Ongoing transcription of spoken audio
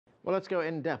Well, let's go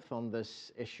in depth on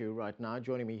this issue right now.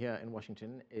 Joining me here in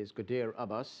Washington is Gadeir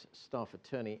Abbas, staff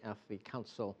attorney at the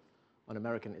Council on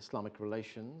American-Islamic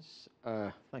Relations.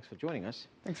 Thanks for joining us.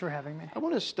 Thanks for having me. I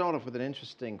want to start off with an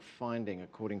interesting finding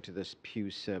according to this Pew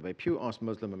survey. Pew asked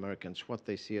Muslim Americans what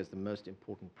they see as the most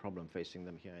important problem facing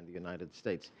them here in the United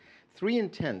States. 3 in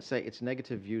 10 say it's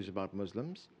negative views about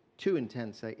Muslims. 2 in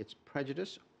 10 say it's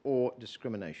prejudice or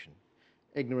discrimination.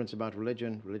 Ignorance about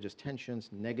religion, religious tensions,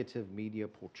 negative media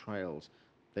portrayals.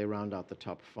 They round out the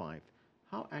top 5.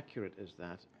 How accurate is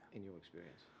that in your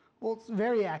experience? Well, it's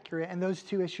very accurate, and those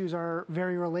two issues are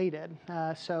very related.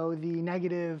 So the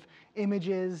negative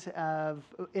images of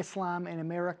Islam in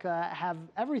America have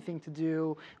everything to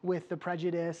do with the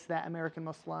prejudice that American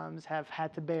Muslims have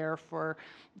had to bear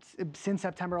since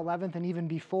September 11th and even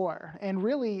before. And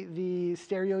really, the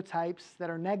stereotypes that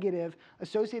are negative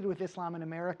associated with Islam in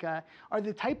America are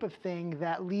the type of thing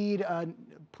that lead a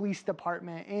police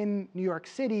department in New York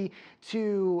City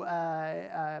to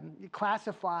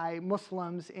classify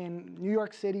Muslims in New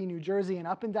York City, New Jersey, and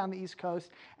up and down the East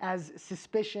Coast as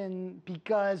suspicion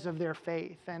because of their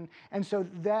faith. And so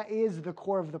that is the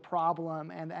core of the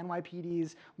problem, and the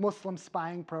NYPD's Muslim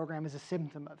spying program is a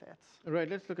symptom of it. Right,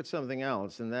 let's look at something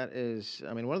else, and that is,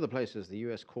 I mean, one of the places the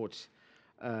U.S. courts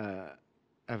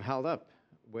have held up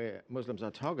where Muslims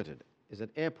are targeted is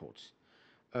at airports.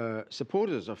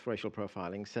 Supporters of racial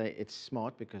profiling say it's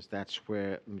smart because that's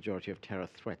where the majority of terror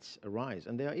threats arise.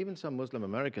 And there are even some Muslim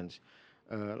Americans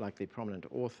like the prominent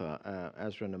author,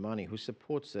 Azra Namani, who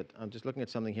supports it. I'm just looking at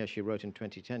something here she wrote in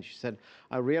 2010. She said,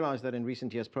 "I realize that in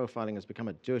recent years profiling has become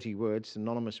a dirty word,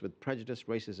 synonymous with prejudice,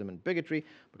 racism, and bigotry.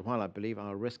 But while I believe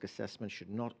our risk assessment should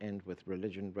not end with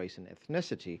religion, race, and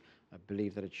ethnicity, I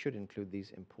believe that it should include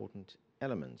these important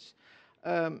elements."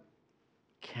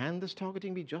 Can this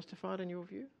targeting be justified in your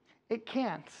view? It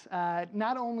can't,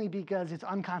 not only because it's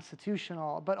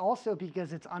unconstitutional, but also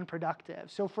because it's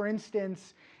unproductive. So for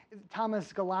instance,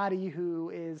 Thomas Galati, who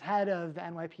is head of the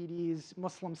NYPD's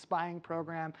Muslim spying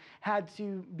program, had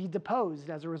to be deposed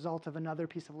as a result of another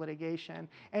piece of litigation.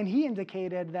 And he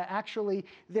indicated that actually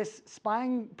this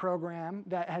spying program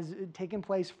that has taken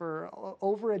place for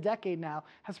over a decade now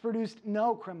has produced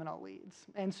no criminal leads.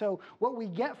 And so what we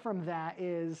get from that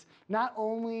is not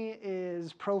only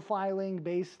is profiling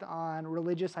based on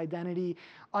religious identity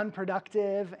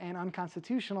unproductive and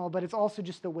unconstitutional, but it's also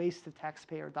just a waste of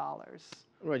taxpayer dollars.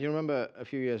 Right, you remember a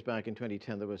few years back in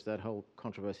 2010, there was that whole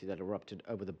controversy that erupted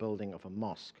over the building of a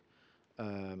mosque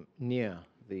near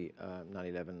the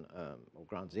 9/11, or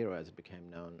Ground Zero as it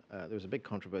became known. There was a big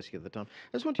controversy at the time.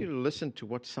 I just want you to listen to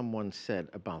what someone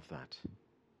said about that.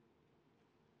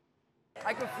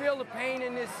 I can feel the pain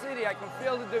in this city. I can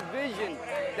feel the division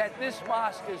that this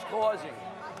mosque is causing.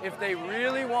 If they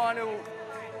really want to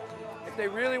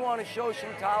show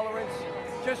some tolerance,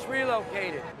 just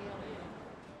relocate it.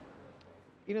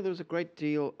 You know, there was a great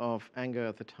deal of anger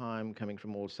at the time coming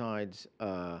from all sides,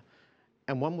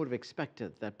 and one would have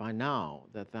expected that by now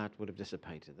that would have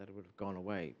dissipated, that it would have gone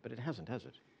away, but it hasn't, has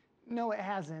it? No, it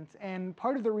hasn't. And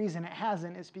part of the reason it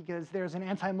hasn't is because there's an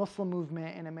anti-Muslim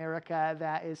movement in America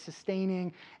that is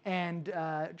sustaining and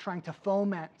trying to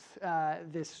foment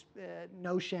this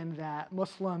notion that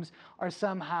Muslims are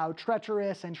somehow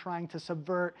treacherous and trying to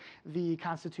subvert the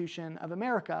Constitution of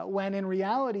America, when in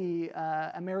reality,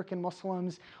 American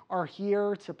Muslims are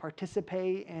here to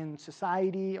participate in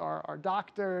society, our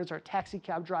doctors, our taxi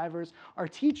cab drivers, our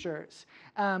teachers.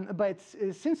 But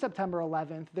since September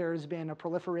 11th, there's been a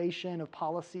proliferation of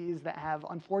policies that have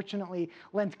unfortunately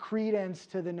lent credence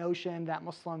to the notion that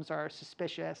Muslims are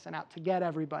suspicious and out to get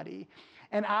everybody.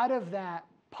 And out of that,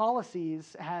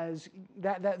 policies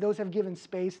those have given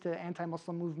space to the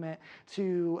anti-Muslim movement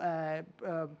to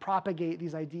propagate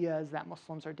these ideas that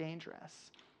Muslims are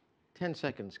dangerous. 10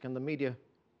 seconds. Can the media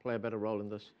play a better role in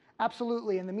this?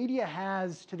 Absolutely, and the media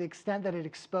has, to the extent that it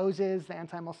exposes the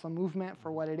anti-Muslim movement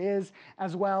for what it is,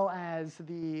 as well as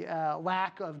the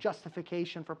lack of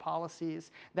justification for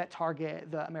policies that target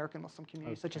the American Muslim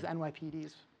community, such as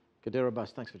NYPD's. Gadeir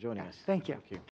Abbas, thanks for joining us. Thank you. Thank you.